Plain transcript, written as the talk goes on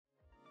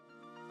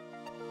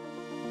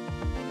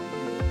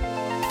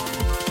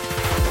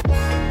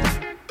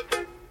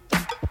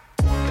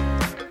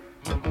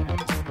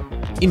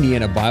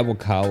Indiana Bible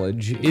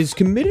College is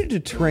committed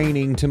to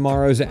training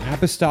tomorrow's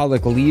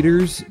apostolic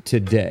leaders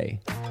today.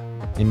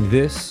 And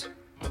this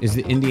is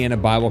the Indiana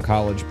Bible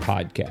College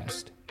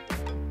podcast.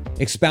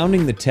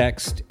 Expounding the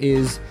Text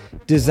is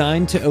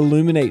designed to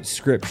illuminate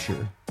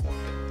Scripture.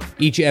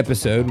 Each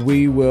episode,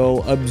 we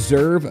will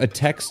observe a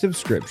text of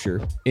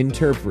Scripture,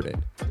 interpret it,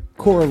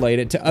 correlate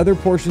it to other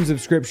portions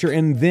of Scripture,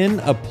 and then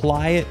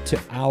apply it to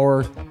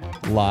our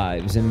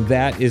lives. And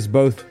that is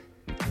both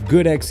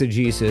good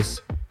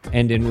exegesis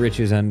and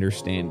enriches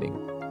understanding.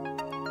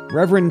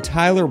 Reverend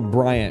Tyler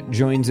Bryant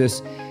joins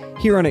us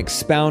here on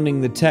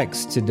Expounding the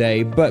Text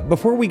today. But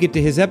before we get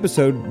to his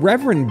episode,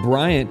 Reverend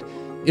Bryant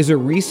is a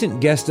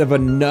recent guest of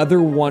another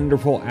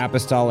wonderful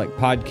apostolic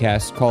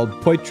podcast called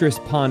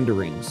Poitras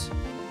Ponderings.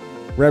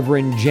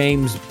 Reverend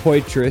James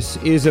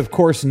Poitras is, of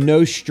course,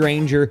 no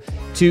stranger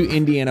to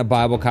Indiana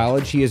Bible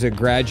College. He is a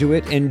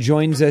graduate and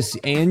joins us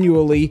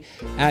annually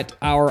at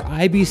our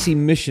IBC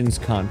Missions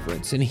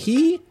Conference. And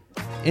he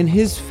and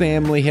his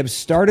family have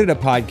started a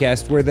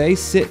podcast where they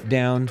sit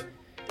down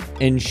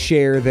and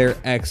share their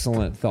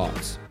excellent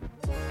thoughts.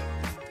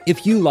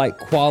 If you like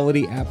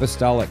quality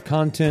apostolic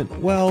content,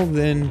 well,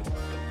 then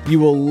you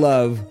will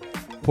love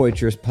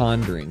Poitras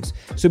Ponderings.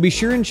 So be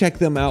sure and check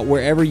them out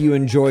wherever you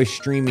enjoy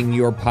streaming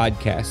your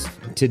podcast.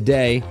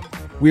 Today,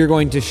 we are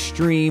going to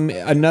stream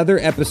another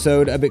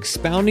episode of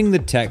Expounding the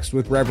Text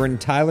with Reverend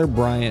Tyler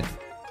Bryant,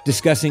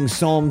 discussing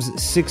Psalms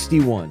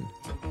 61.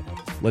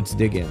 Let's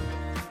dig in.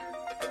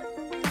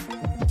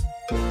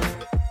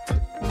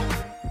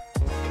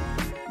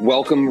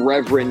 Welcome,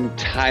 Reverend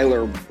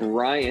Tyler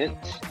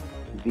Bryant,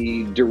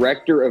 the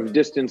Director of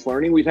Distance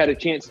Learning. We've had a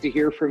chance to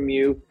hear from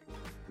you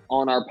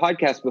on our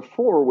podcast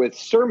before with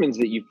sermons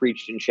that you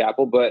preached in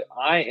chapel, but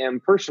I am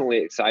personally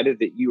excited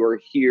that you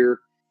are here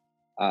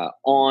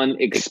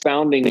on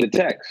Expounding the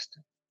Text.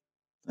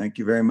 Thank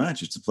you very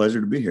much. It's a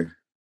pleasure to be here.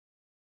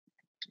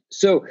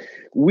 So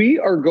we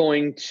are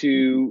going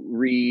to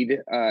read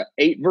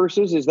 8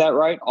 verses. Is that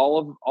right?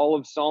 All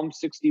of Psalm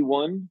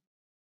 61?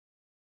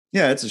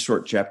 Yeah, it's a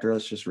short chapter.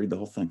 Let's just read the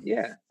whole thing.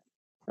 Yeah.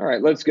 All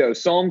right, let's go.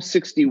 Psalm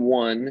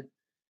 61.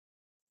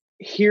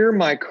 Hear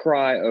my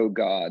cry, O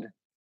God.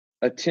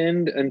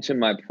 Attend unto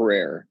my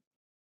prayer.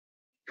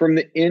 From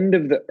the end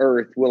of the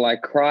earth will I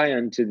cry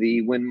unto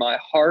thee when my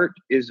heart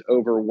is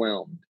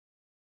overwhelmed.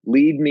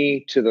 Lead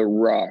me to the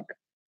rock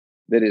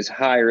that is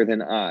higher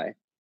than I.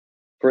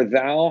 For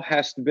thou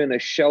hast been a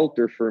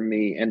shelter for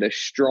me and a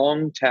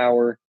strong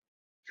tower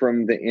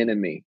from the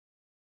enemy.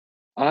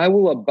 I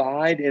will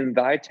abide in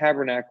thy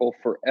tabernacle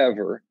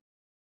forever.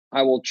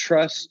 I will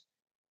trust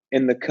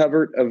in the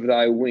covert of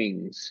thy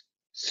wings,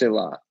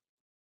 Selah.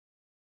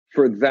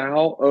 For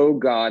thou, O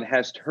God,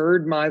 hast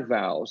heard my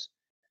vows.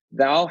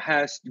 Thou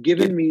hast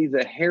given me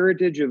the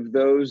heritage of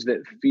those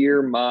that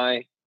fear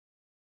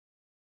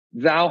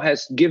Thou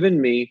hast given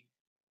me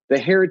the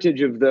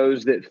heritage of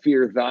those that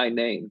fear thy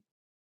name.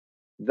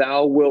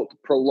 Thou wilt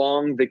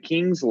prolong the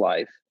king's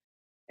life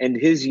and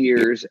his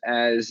years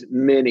as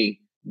many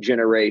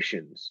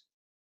generations.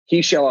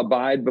 He shall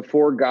abide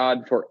before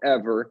God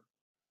forever.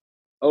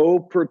 O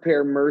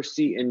prepare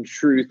mercy and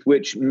truth,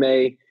 which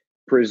may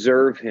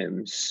preserve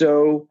him.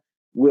 So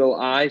will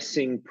I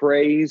sing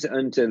praise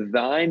unto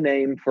thy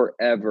name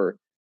forever,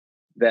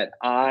 that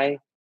I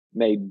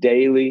may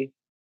daily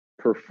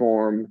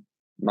perform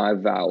my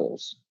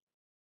vows.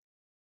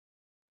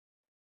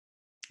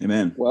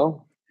 Amen.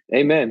 Well,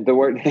 amen. The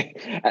word,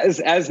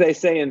 as they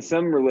say in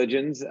some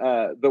religions,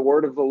 the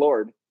word of the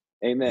Lord.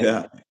 Amen.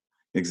 Yeah,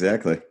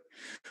 exactly.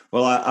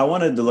 Well, I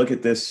wanted to look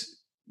at this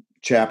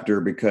chapter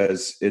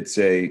because it's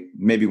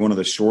maybe one of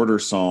the shorter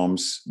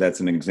Psalms that's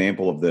an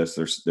example of this.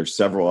 There's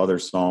several other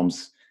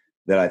Psalms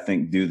that I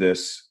think do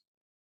this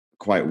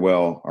quite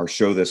well or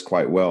show this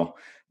quite well.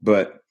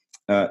 But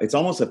it's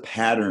almost a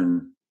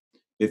pattern,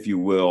 if you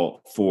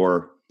will,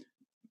 for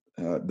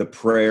the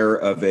prayer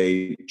of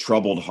a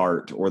troubled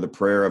heart or the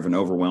prayer of an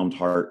overwhelmed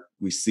heart.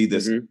 We see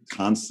this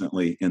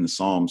constantly in the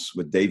Psalms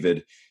with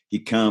David. He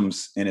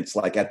comes and it's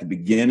like at the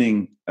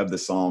beginning of the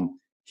Psalm,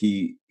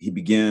 he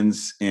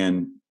begins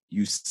and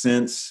you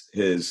sense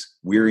his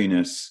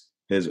weariness,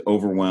 his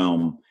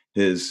overwhelm,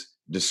 his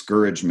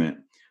discouragement,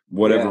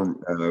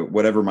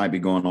 whatever might be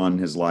going on in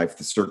his life,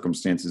 the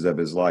circumstances of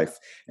his life.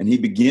 And he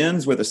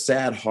begins with a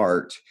sad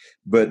heart,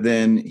 but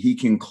then he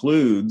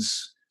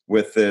concludes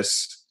with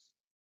this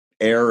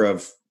air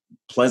of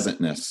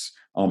pleasantness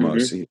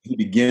almost. He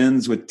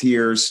begins with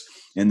tears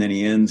and then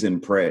he ends in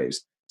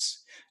praise.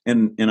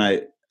 And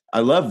I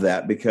love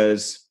that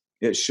because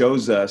it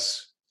shows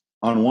us,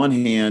 on one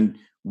hand,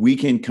 we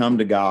can come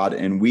to God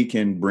and we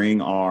can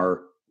bring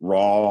our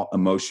raw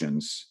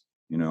emotions,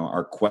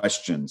 our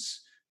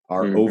questions,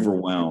 our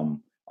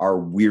overwhelm, our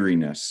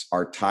weariness,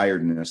 our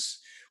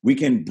tiredness. We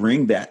can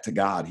bring that to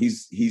God.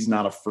 He's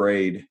not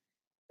afraid.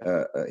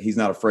 He's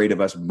not afraid of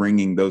us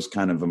bringing those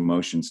kind of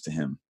emotions to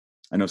him.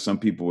 I know some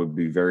people would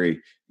be very,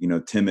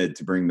 timid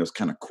to bring those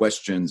kind of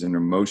questions and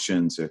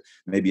emotions. Or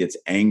maybe it's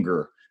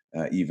anger,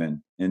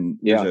 even. And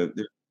there's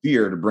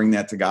fear to bring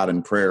that to God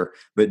in prayer.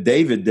 But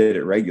David did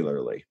it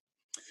regularly.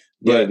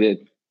 But, yeah, he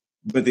did.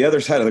 But the other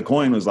side of the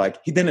coin was like,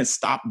 he didn't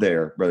stop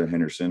there, Brother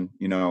Henderson.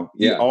 You know,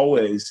 he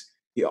always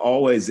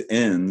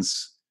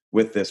ends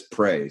with this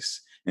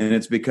praise. And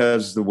it's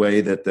because the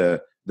way that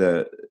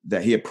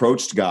that he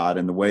approached God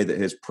and the way that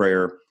his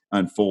prayer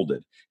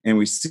unfolded. And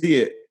we see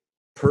it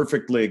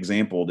perfectly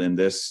exampled in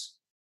this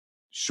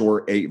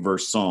short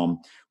 8-verse psalm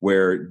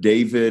where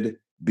David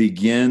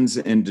begins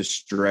in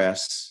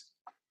distress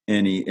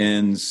and he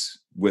ends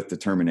with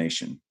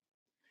determination.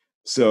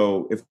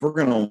 So if we're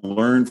going to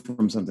learn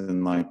from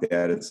something like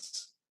that,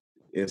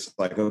 it's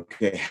like,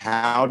 okay,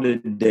 how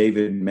did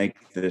David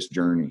make this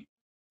journey?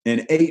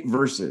 In 8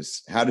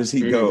 verses, how does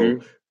he go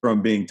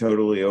from being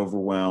totally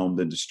overwhelmed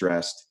and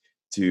distressed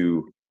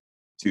to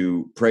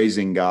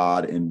praising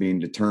God and being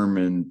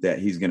determined that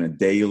he's going to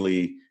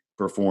daily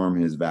perform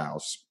his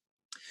vows?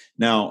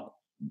 Now,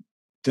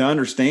 to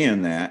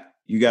understand that,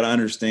 you got to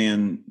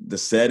understand the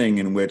setting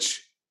in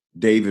which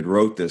David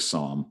wrote this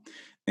psalm.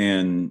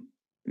 And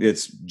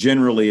it's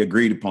generally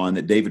agreed upon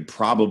that David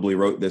probably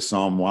wrote this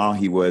psalm while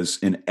he was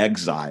in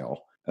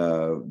exile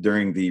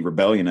during the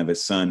rebellion of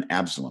his son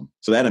Absalom.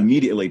 So that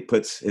immediately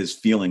puts his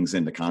feelings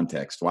into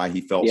context, why he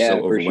felt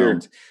so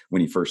overwhelmed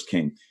when he first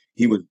came.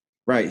 He was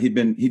right. He'd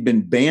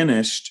been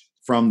banished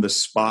from the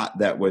spot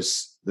that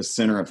was the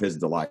center of his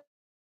delight,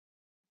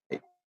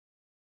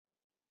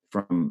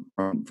 from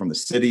the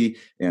city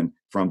and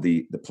from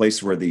the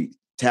place where the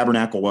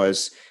tabernacle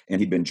was, and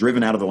he'd been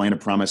driven out of the land of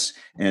promise,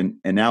 and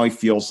now he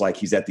feels like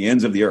he's at the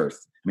ends of the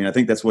earth. I mean, I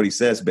think that's what he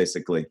says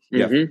basically.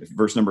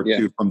 Verse number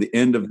 2, from the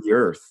end of the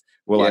earth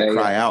will I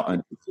cry out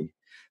unto thee.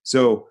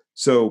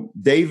 So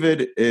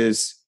David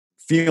is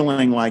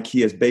feeling like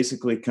he has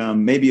basically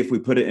come, maybe if we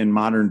put it in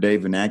modern day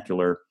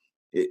vernacular,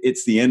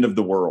 it's the end of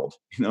the world.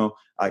 You know,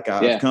 like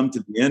I've come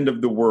to the end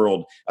of the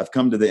world. I've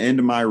come to the end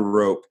of my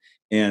rope.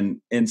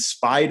 And in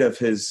spite of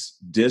his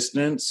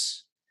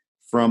distance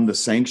from the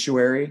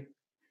sanctuary,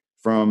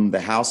 from the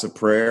house of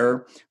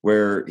prayer,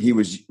 where he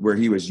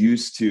was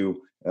used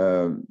to,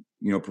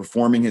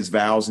 performing his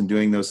vows and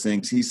doing those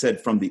things, he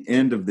said, from the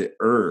end of the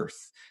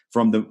earth,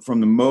 from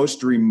the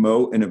most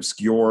remote and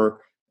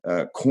obscure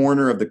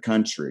corner of the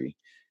country,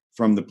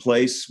 from the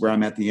place where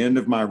I'm at the end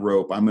of my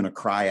rope, I'm going to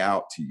cry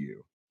out to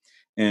you.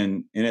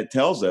 And it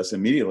tells us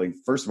immediately,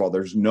 first of all,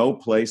 there's no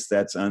place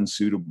that's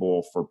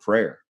unsuitable for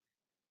prayer,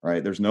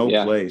 right? There's no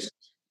place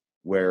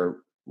where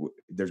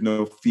there's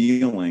no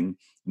feeling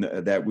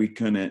that we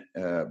couldn't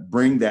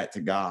bring that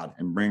to God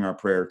and bring our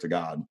prayer to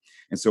God.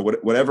 And so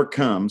whatever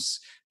comes,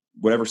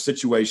 whatever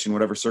situation,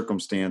 whatever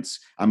circumstance,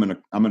 I'm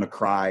gonna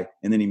cry.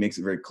 And then he makes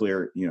it very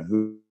clear, you know,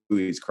 who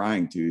he's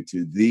crying to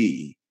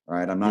thee,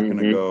 right? I'm not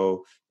gonna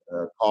go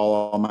call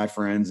all my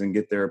friends and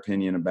get their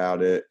opinion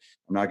about it.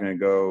 I'm not gonna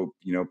go,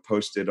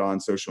 post it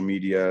on social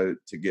media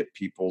to get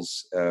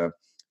people's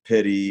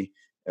pity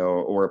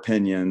or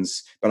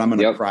opinions, but I'm going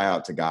to cry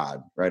out to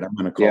God, right? I'm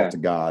going to call to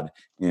God,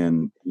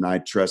 and I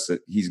trust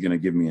that he's going to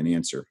give me an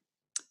answer.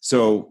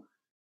 So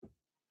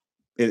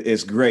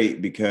it's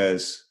great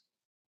because,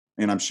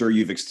 and I'm sure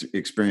you've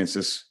experienced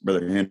this,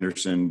 Brother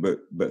Henderson,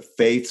 but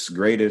faith's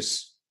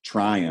greatest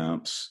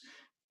triumphs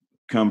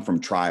come from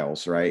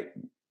trials, right?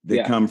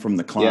 They come from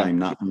the climb,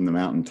 not from the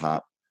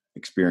mountaintop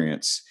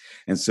experience.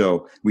 And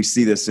so we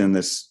see this in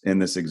this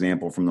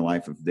example from the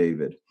life of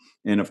David.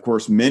 And of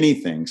course, many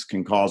things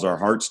can cause our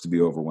hearts to be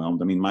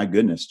overwhelmed. I mean, my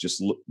goodness,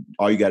 just look,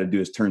 all you got to do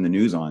is turn the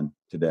news on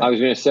today. I was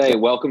going to say,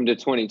 welcome to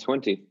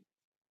 2020.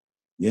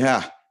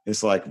 Yeah.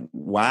 It's like,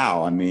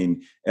 wow. I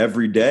mean,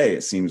 every day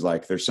it seems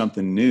like there's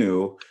something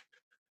new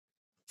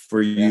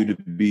for you to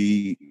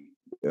be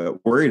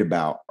worried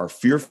about or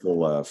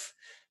fearful of.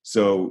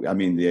 So, I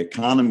mean, the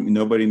economy,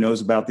 nobody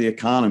knows about the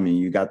economy.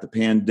 You got the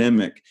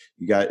pandemic,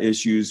 you got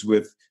issues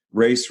with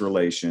race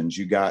relations,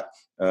 you got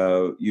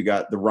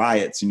the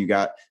riots, and you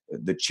got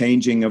the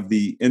changing of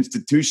the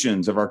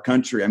institutions of our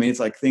country. I mean, it's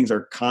like things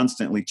are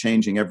constantly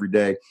changing every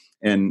day.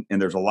 And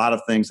there's a lot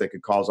of things that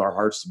could cause our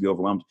hearts to be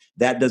overwhelmed.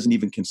 That doesn't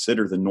even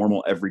consider the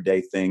normal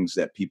everyday things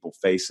that people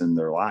face in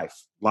their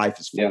life.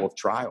 Life is full of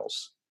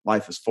trials.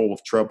 Life is full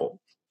of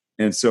trouble.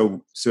 And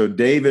so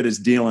David is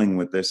dealing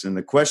with this. And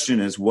the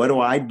question is, what do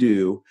I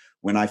do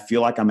when I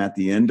feel like I'm at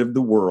the end of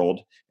the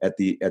world, at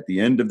the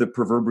end of the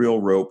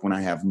proverbial rope, when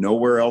I have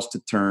nowhere else to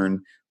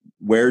turn?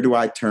 Where do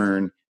I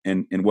turn,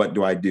 and what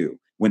do I do?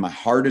 When my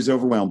heart is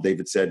overwhelmed,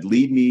 David said,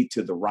 lead me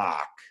to the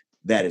rock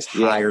that is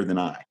higher than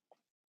I.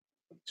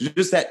 So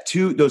just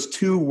those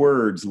two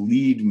words,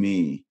 lead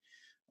me.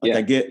 Like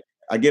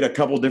I get a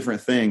couple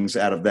different things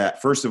out of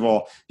that. First of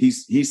all,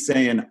 he's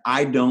saying,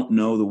 I don't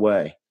know the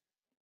way.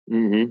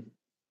 Mm-hmm.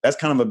 That's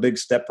kind of a big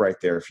step right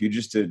there. If you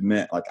just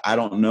admit, like, I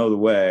don't know the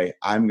way,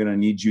 I'm going to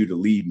need you to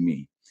lead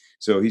me.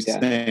 So he's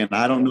saying,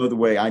 I don't know the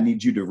way. I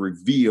need you to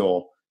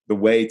reveal the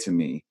way to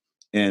me.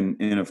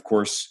 And of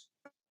course,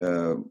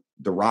 the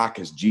rock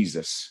is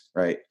Jesus,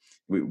 right?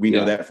 We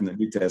know that from the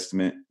New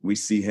Testament. We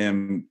see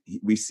him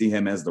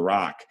as the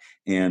rock,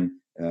 and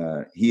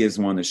he is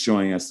one that's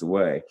showing us the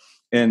way.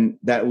 And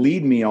that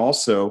lead me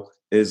also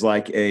is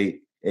like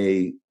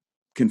a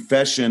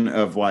confession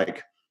of,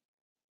 like,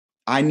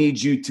 I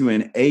need you to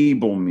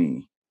enable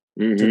me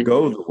to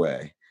go the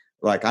way.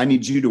 Like, I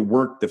need you to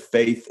work the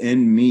faith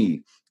in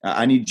me.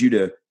 I need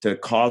you to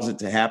cause it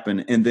to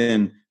happen, and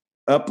then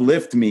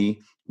uplift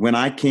me when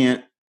I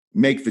can't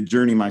make the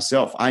journey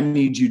myself. I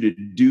need you to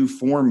do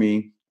for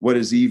me what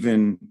is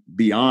even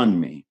beyond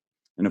me.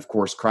 And of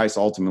course, Christ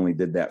ultimately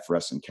did that for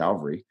us in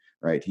Calvary,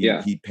 right?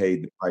 He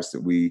paid the price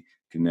that we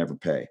can never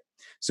pay.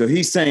 So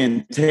he's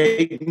saying,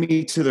 take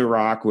me to the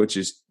rock, which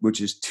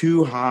is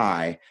too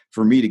high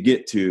for me to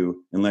get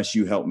to unless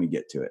you help me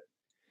get to it.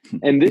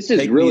 And this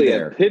is really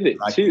a pivot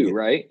too,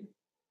 right?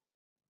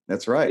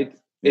 That's right.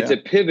 It's a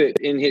pivot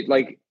in it.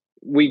 Like,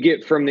 we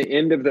get from the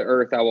end of the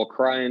earth, I will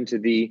cry unto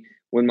thee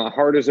when my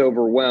heart is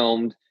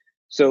overwhelmed.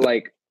 So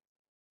like,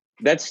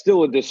 that's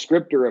still a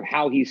descriptor of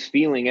how he's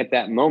feeling at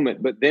that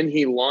moment. But then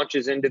he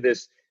launches into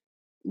this,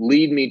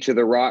 lead me to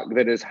the rock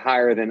that is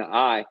higher than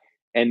I.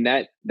 And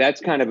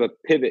that's kind of a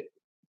pivot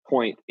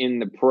point in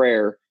the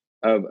prayer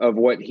of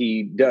what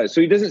he does.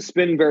 So he doesn't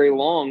spend very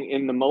long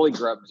in the mully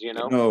grubs,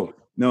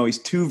 No, he's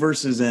 2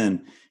 verses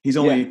in. He's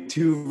only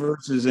 2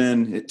 verses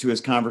in to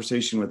his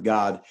conversation with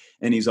God,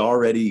 and he's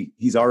already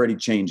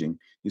changing.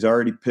 He's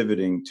already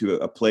pivoting to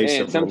a place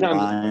of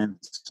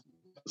reliance.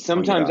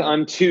 Sometimes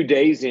I'm 2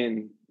 days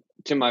in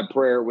to my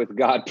prayer with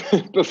God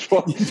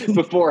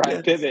before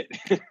I pivot.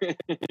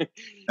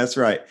 That's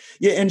right.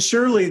 Yeah, and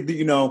surely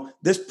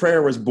this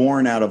prayer was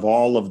born out of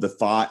all of the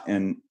thought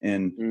and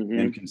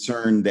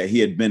concern that he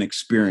had been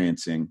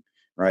experiencing,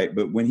 right?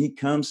 But when he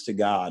comes to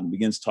God and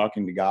begins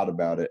talking to God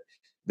about it,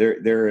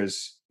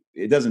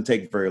 it doesn't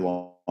take very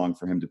long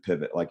for him to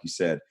pivot, like you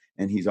said.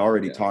 And he's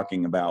already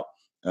talking about,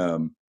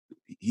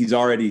 he's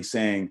already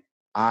saying,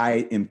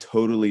 I am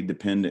totally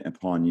dependent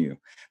upon you.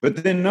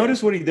 But then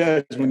notice what he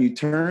does when you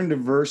turn to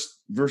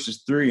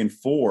verses 3 and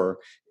 4.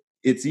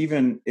 It's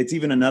even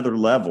another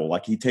level.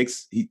 Like he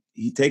takes the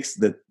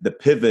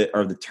pivot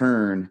or the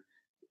turn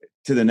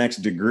to the next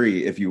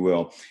degree, if you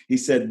will. He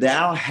said,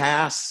 thou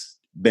hast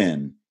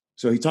been.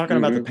 So he's talking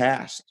about the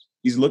past.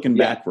 He's looking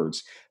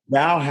backwards.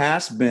 Thou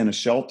hast been a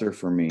shelter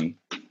for me.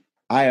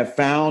 I have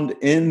found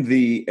in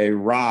thee a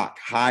rock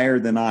higher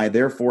than I.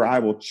 Therefore, I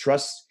will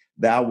trust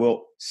thou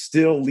wilt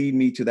still lead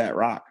me to that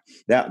rock.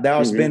 Thou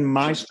hast been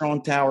my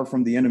strong tower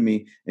from the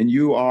enemy, and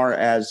you are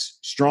as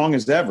strong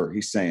as ever,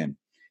 he's saying.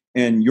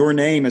 And your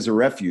name is a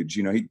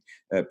refuge.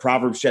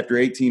 Proverbs chapter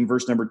 18,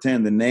 verse number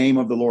 10, the name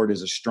of the Lord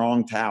is a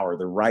strong tower.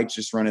 The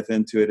righteous runneth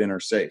into it and are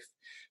safe.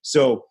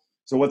 So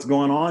what's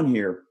going on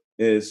here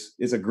is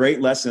a great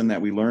lesson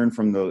that we learn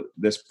from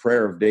this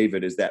prayer of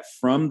David, is that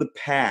from the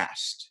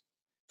past,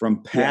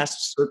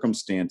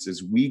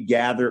 circumstances, we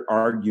gather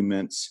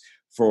arguments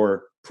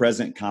for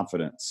present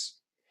confidence.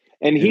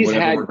 And he's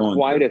had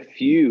quite a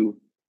few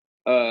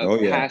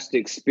past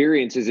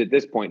experiences at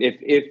this point.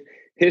 If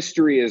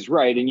history is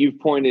right, and you've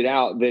pointed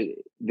out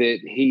that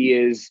he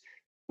is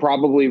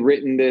probably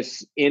written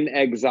this in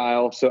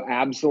exile. So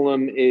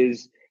Absalom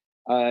is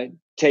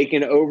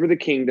taken over the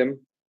kingdom.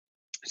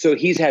 So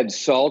he's had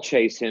Saul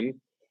chase him.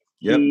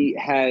 Yep. He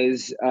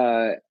has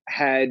had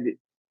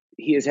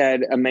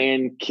a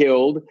man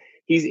killed.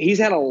 He's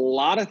had a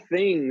lot of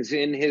things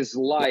in his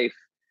life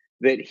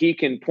that he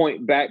can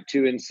point back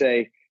to and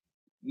say,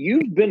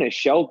 you've been a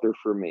shelter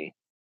for me.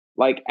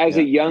 Like as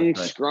a young,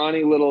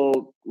 scrawny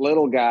little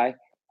guy,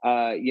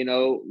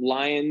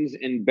 lions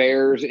and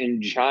bears and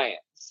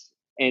giants,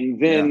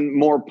 and then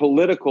more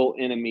political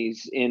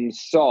enemies in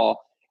Saul.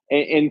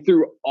 And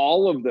through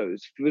all of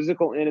those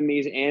physical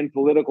enemies and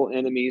political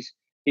enemies,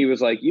 he was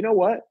like, you know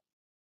what,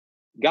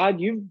 God,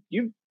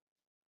 you've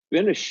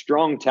been a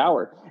strong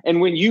tower.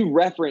 And when you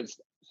referenced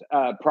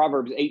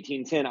Proverbs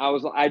 18:10,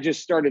 I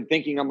just started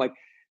thinking, I'm like,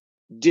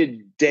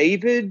 did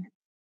David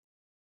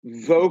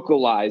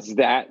vocalize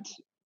that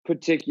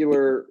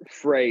particular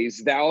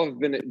phrase? Thou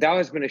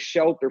hast been a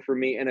shelter for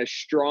me and a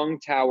strong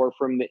tower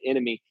from the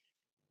enemy.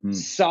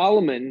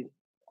 Solomon,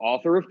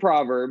 author of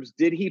Proverbs,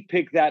 did he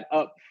pick that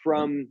up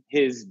from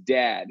his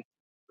dad,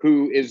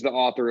 who is the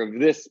author of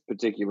this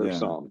particular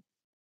psalm?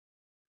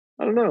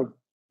 I don't know.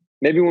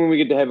 Maybe when we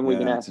get to heaven, we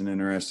can ask. That's an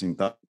interesting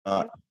thought.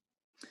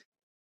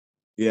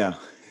 Yeah.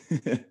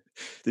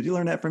 Did you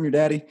learn that from your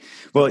daddy?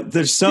 Well,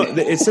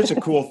 it's such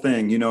a cool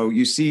thing.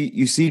 You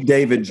see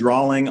David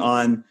drawing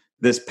on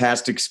this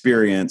past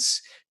experience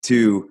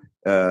to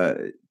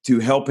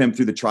help him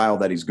through the trial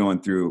that he's going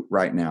through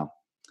right now.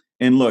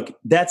 And look,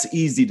 that's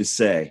easy to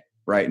say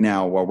right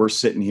now while we're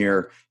sitting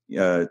here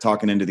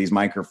talking into these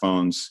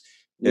microphones,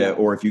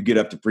 or if you get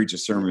up to preach a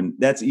sermon,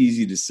 that's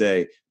easy to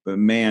say. But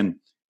man,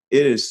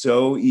 it is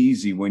so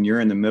easy when you're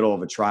in the middle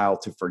of a trial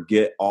to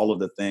forget all of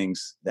the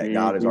things that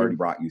God has already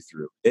brought you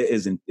through.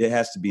 It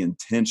has to be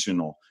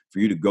intentional for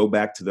you to go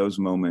back to those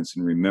moments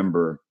and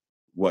remember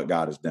what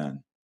God has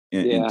done,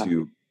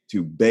 and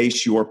to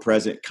base your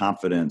present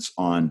confidence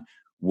on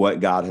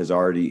what God has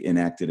already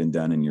enacted and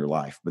done in your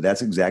life. But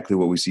that's exactly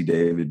what we see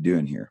David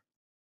doing here.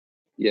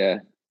 Yeah.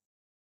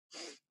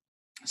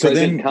 So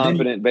then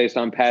confident based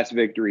on past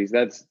victories.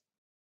 That's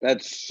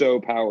so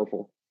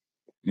powerful.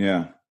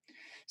 Yeah.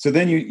 So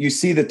then you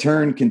see the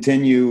turn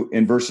continue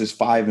in verses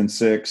 5 and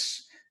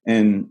 6.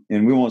 And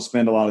we won't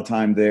spend a lot of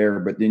time there,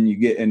 but then you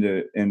get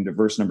into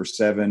verse number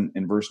 7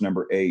 and verse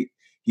number 8.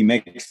 He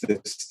makes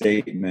this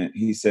statement.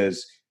 He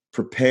says,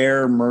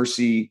 prepare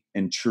mercy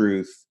and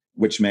truth,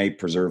 which may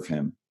preserve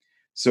him.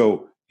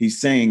 So he's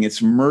saying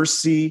it's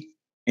mercy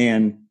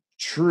and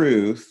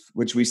truth,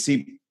 which we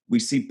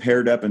see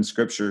paired up in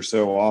scripture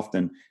so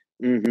often.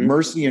 Mm-hmm.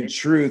 Mercy and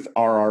truth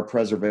are our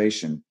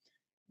preservation,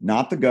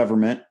 not the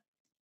government,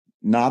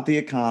 not the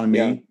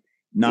economy,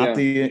 not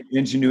the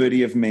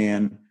ingenuity of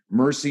man.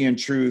 Mercy and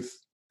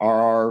truth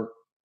are our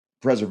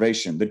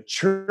preservation. The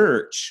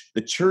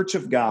church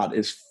of God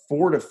is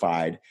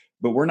fortified,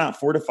 but we're not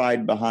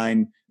fortified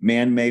behind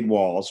man-made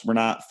walls. We're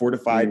not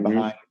fortified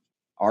behind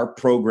our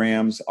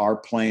programs, our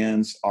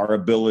plans, our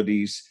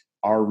abilities,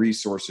 our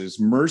resources.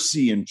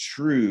 Mercy and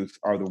truth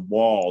are the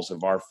walls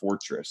of our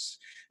fortress.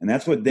 And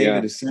that's what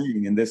David is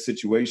saying in this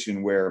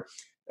situation where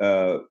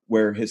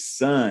his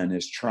son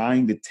is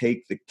trying to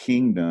take the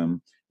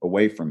kingdom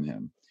away from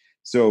him.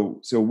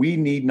 So we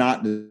need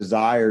not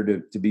desire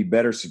to be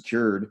better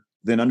secured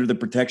than under the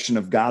protection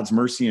of God's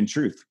mercy and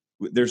truth.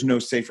 There's no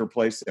safer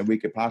place that we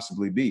could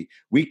possibly be.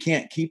 We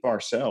can't keep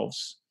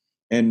ourselves,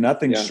 and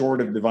nothing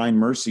short of divine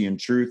mercy and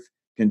truth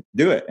can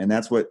do it. And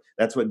that's what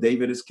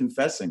David is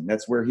confessing.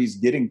 That's where he's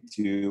getting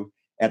to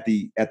at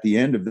the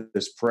end of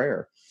this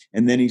prayer.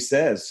 And then he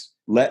says,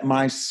 let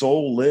my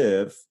soul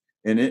live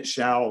and it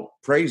shall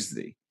praise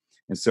thee.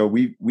 And so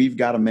we've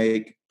got to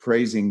make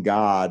praising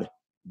God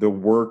the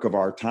work of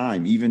our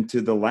time, even to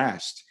the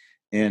last.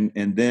 And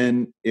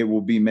then it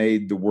will be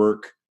made the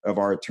work of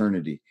our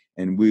eternity,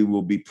 and we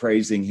will be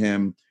praising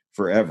him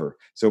forever.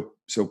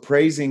 So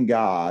praising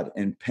God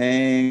and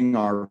paying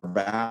our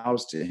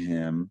vows to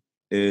him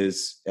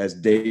is, as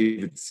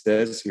David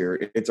says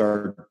here, it's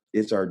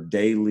our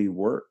daily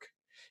work.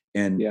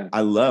 And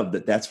I love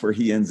that that's where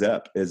he ends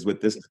up, is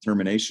with this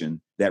determination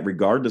that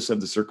regardless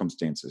of the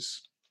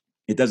circumstances,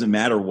 it doesn't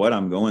matter what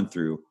I'm going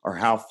through or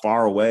how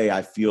far away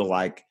I feel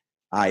like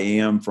I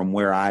am from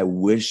where I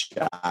wish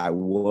I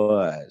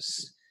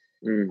was.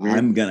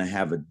 I'm going to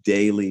have a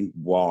daily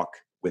walk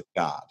with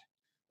God.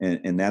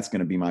 And that's going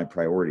to be my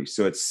priority.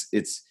 So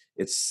it's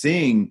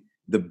seeing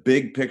the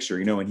big picture.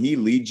 When he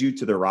leads you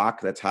to the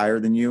rock that's higher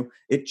than you,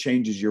 it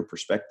changes your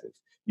perspective.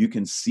 You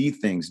can see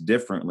things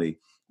differently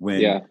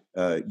when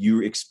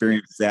you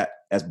experience that,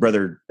 as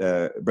Brother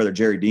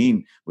Jerry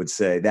Dean would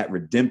say, that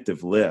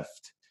redemptive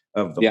lift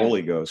of the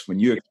Holy Ghost. When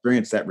you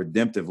experience that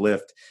redemptive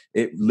lift,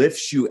 it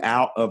lifts you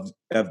out of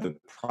the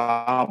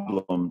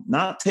problem,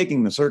 not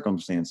taking the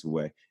circumstance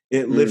away.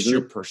 It lifts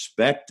your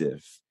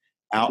perspective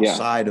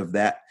outside of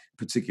that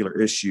particular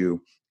issue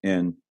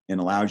and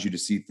allows you to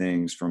see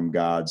things from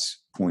God's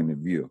point of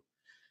view.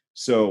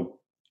 So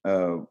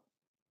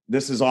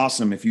this is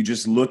awesome. If you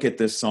just look at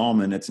this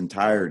psalm in its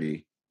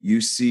entirety,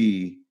 you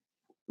see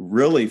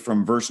really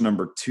from verse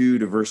number 2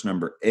 to verse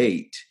number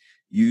 8,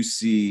 you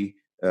see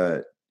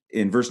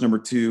in verse number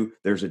 2,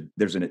 there's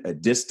a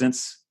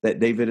distance that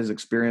David is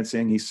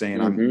experiencing. He's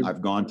saying,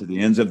 I've gone to the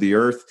ends of the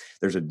earth.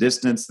 There's a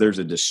distance, there's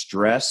a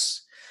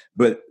distress,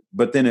 but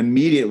then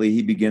immediately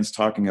he begins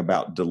talking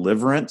about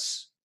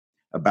deliverance,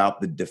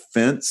 about the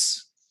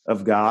defense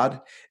of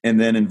God. And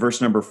then in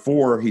verse number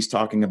 4, he's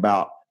talking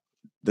about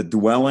the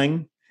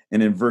dwelling.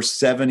 And in verse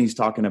 7, he's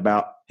talking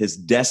about his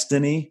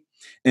destiny.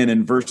 And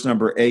in verse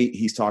number 8,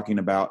 he's talking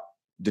about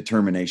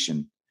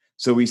determination.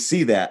 So we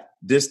see that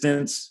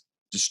distance,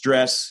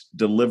 distress,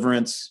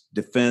 deliverance,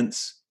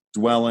 defense,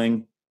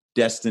 dwelling,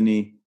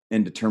 destiny,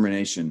 and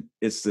determination.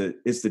 It's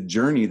the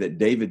journey that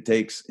David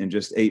takes in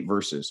just 8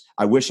 verses.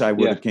 I wish I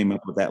would have came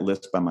up with that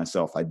list by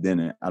myself. I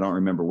didn't. I don't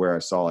remember where I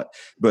saw it,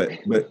 but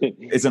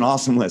it's an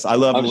awesome list. I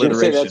love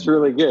alliteration. That's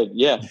really good.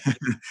 Yeah.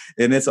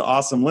 And it's an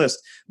awesome list.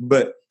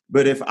 But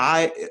if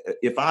I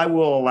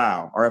will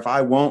allow, or if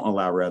I won't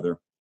allow rather,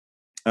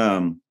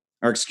 or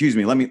excuse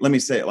me, let me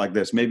say it like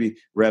this. Maybe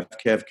Rev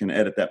Kev can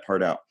edit that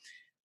part out.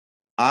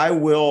 I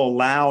will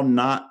allow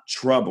not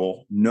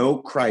trouble, no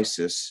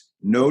crisis,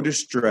 no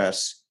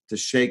distress to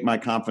shake my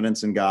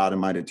confidence in God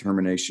and my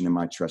determination and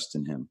my trust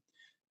in him.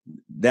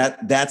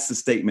 That's the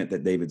statement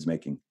that David's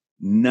making.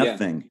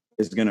 Nothing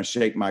is going to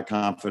shake my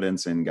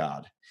confidence in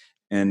God.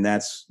 And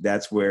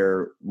that's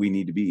where we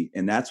need to be.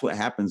 And that's what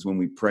happens when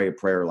we pray a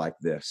prayer like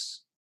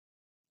this.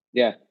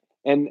 Yeah.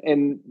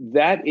 And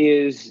that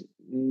is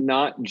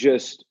not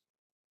just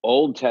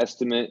Old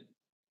Testament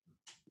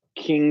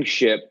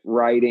kingship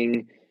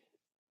writing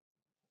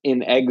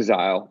in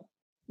exile,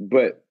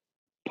 but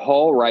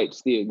Paul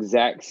writes the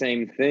exact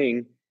same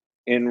thing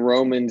in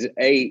Romans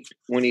 8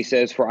 when he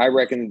says, for I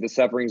reckon that the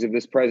sufferings of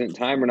this present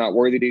time are not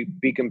worthy to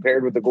be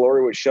compared with the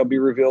glory which shall be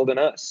revealed in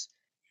us.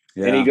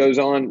 Yeah. And he goes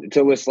on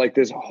to list like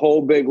this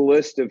whole big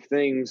list of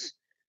things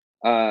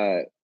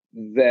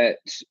that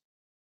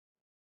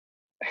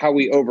how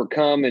we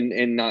overcome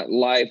and not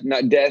life,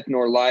 not death,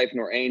 nor life,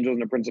 nor angels,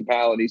 nor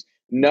principalities.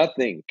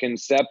 Nothing can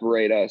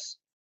separate us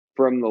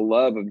from the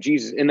love of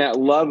Jesus. And that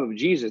love of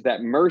Jesus,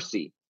 that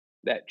mercy,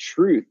 that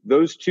truth,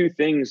 those two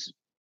things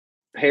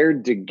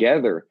paired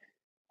together.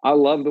 I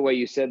love the way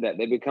you said that.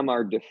 They become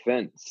our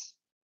defense.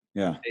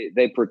 Yeah.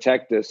 They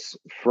protect us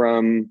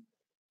from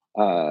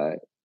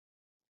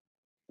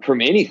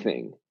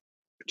anything.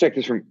 Protect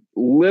us from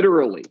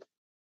literally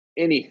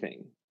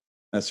anything.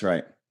 That's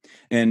right.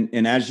 And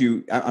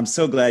I'm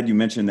so glad you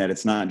mentioned that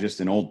it's not just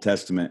an Old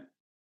Testament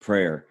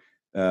prayer,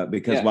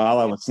 because while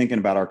I was thinking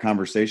about our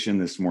conversation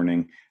this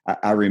morning,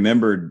 I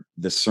remembered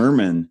the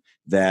sermon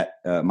that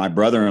my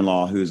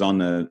brother-in-law, who's on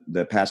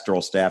the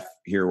pastoral staff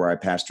here where I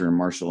pastor in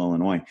Marshall,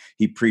 Illinois,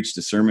 he preached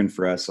a sermon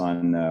for us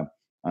on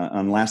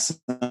last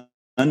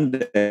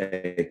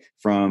Sunday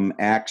from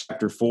Acts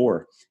chapter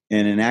 4.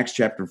 And in Acts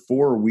chapter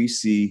 4, we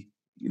see,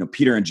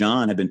 Peter and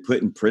John have been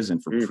put in prison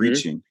for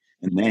preaching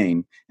a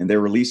name, and they're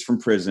released from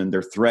prison.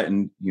 They're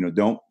threatened,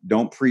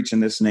 don't preach in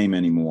this name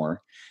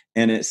anymore.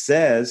 And it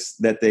says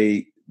that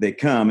they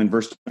come in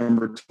verse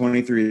number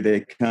 23,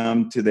 they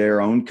come to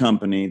their own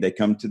company, they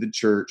come to the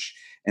church,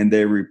 and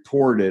they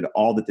reported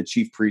all that the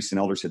chief priests and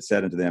elders had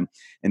said unto them.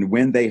 And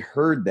when they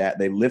heard that,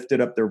 they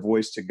lifted up their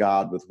voice to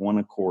God with one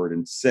accord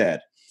and said,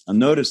 and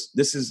notice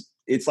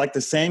it's like the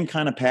same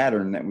kind of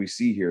pattern that we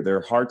see here. Their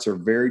hearts are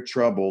very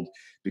troubled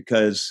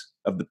because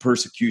of the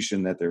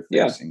persecution that they're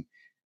facing.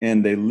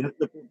 And they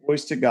lifted up their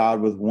voice to God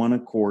with one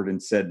accord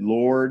and said,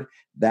 Lord,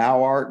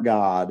 thou art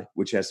God,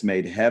 which hast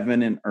made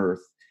heaven and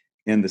earth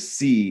and the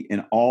sea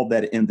and all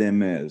that in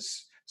them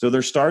is. So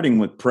they're starting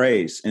with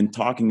praise and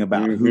talking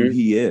about who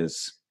he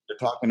is. They're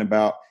talking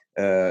about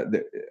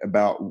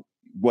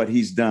what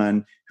he's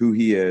done, who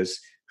he is,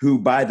 who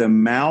by the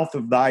mouth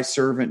of thy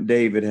servant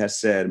David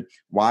has said,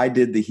 why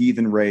did the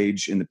heathen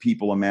rage and the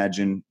people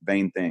imagine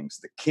vain things?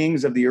 The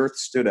kings of the earth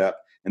stood up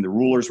and the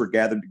rulers were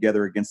gathered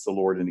together against the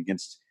Lord and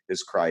against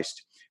his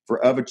Christ.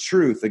 For of a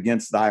truth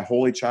against thy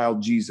holy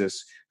child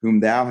Jesus, whom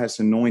thou hast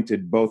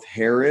anointed, both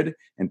Herod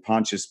and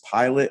Pontius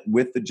Pilate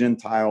with the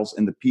Gentiles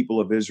and the people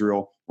of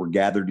Israel were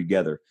gathered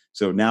together.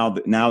 So now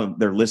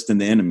they're listing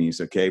the enemies.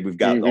 Okay, we've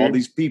got all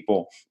these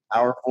people,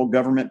 powerful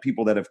government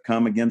people that have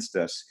come against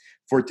us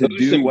for to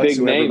do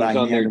whatsoever thy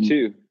hand. There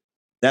too.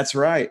 That's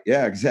right.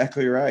 Yeah,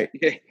 exactly right.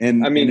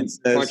 And and it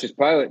says, Pontius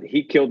Pilate,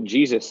 he killed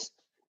Jesus.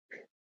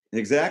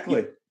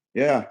 Exactly.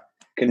 Yeah.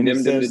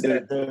 Condemned him to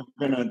death.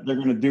 They're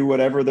gonna do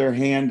whatever their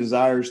hand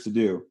desires to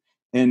do.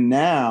 And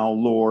now,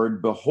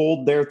 Lord,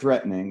 behold their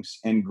threatenings,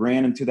 and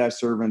grant unto thy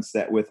servants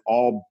that with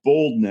all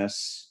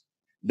boldness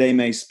they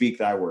may speak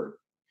thy word.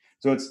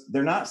 So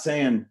they're not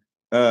saying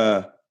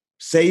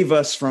save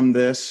us from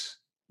this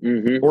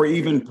or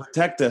even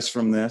protect us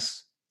from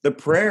this. The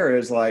prayer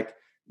is like,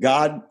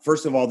 God,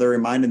 first of all, they're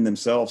reminding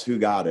themselves who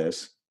God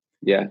is.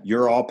 Yeah.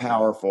 You're all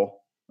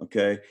powerful.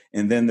 Okay.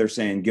 And then they're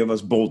saying, give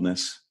us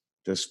boldness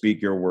to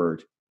speak your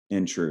word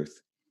in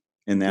truth.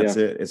 And that's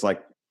it. It's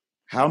like,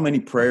 how many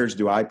prayers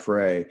do I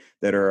pray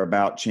that are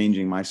about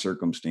changing my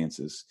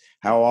circumstances?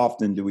 How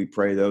often do we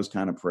pray those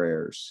kind of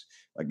prayers?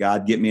 Like,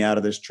 God, get me out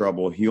of this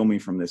trouble, heal me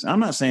from this. I'm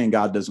not saying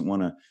God doesn't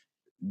want to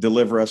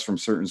deliver us from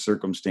certain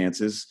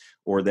circumstances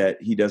or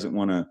that he doesn't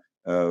want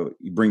to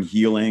bring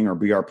healing or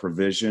be our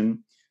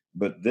provision.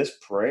 But this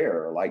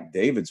prayer, like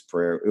David's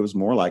prayer, it was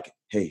more like,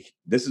 hey,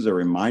 this is a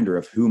reminder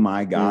of who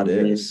my God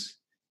is.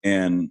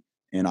 And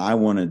I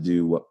want to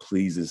do what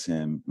pleases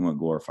him and what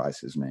glorifies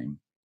his name.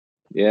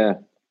 Yeah,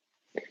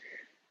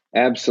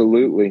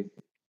 absolutely.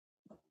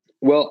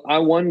 Well, I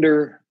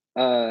wonder,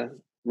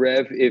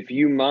 Rev, if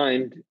you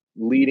mind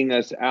leading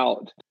us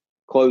out,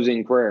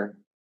 closing prayer.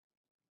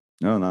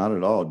 No, not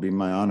at all. It'd be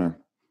my honor.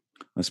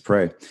 Let's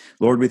pray.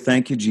 Lord, we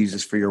thank you,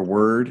 Jesus, for your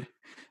word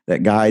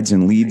that guides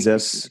and leads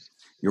us.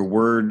 Your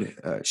word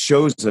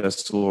shows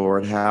us,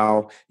 Lord,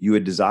 how you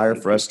would desire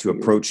for us to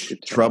approach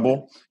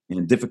trouble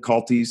and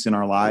difficulties in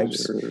our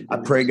lives. I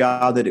pray,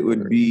 God, that it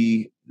would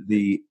be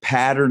the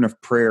pattern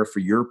of prayer for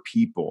your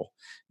people,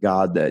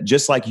 God, that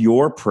just like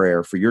your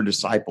prayer for your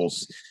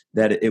disciples,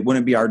 that it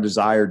wouldn't be our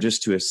desire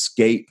just to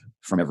escape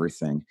from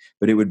everything,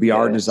 but it would be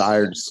our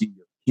desire to see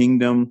your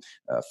kingdom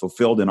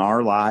fulfilled in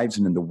our lives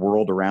and in the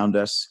world around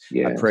us.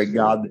 I pray,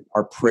 God, that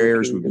our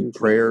prayers would be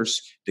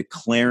prayers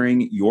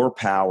declaring your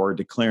power,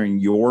 declaring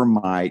your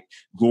might,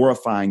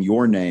 glorifying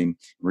your name,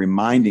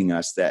 reminding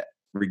us that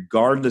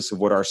regardless of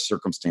what our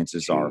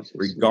circumstances are,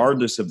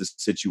 regardless of the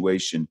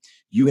situation,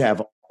 you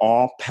have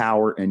all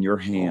power in your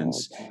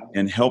hands,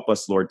 and help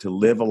us, Lord, to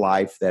live a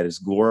life that is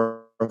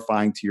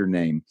glorifying to your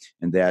name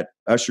and that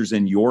ushers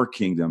in your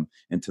kingdom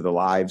into the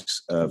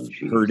lives of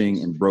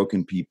hurting and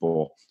broken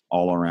people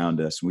all around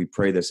us. We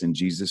pray this in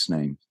Jesus'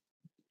 name.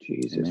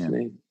 Jesus'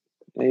 name.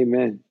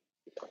 Amen.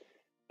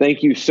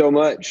 Thank you so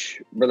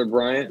much, Brother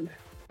Bryant.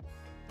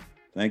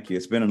 Thank you.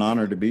 It's been an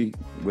honor to be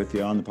with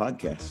you on the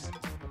podcast.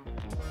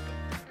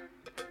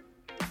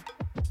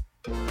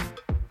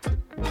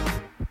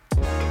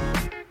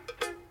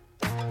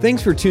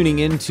 Thanks for tuning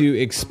in to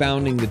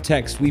Expounding the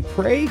Text. We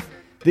pray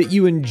that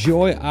you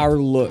enjoy our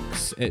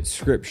looks at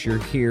Scripture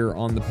here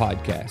on the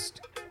podcast.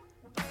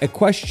 A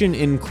question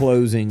in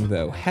closing,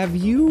 though. Have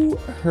you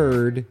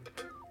heard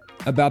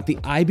about the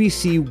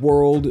IBC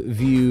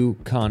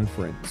Worldview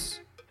Conference?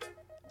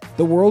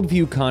 The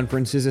Worldview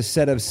Conference is a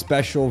set of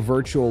special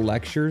virtual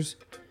lectures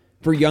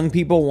for young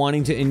people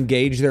wanting to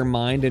engage their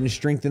mind and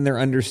strengthen their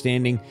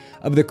understanding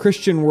of the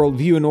Christian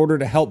worldview in order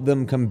to help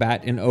them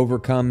combat and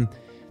overcome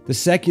the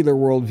secular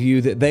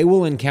worldview that they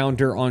will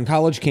encounter on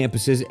college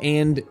campuses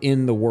and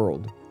in the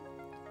world.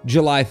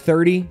 July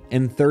 30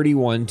 and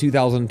 31,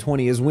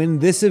 2020 is when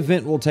this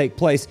event will take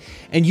place,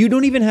 and you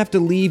don't even have to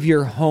leave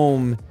your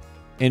home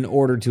in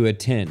order to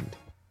attend.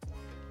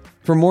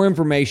 For more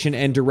information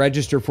and to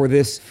register for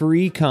this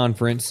free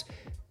conference,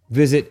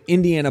 visit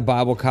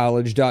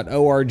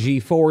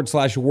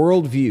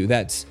indianabiblecollege.org/worldview.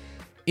 That's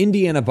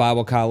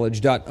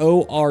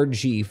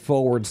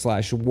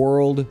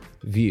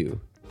indianabiblecollege.org/worldview.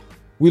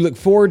 We look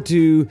forward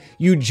to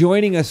you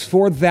joining us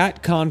for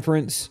that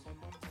conference,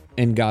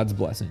 and God's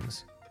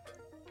blessings.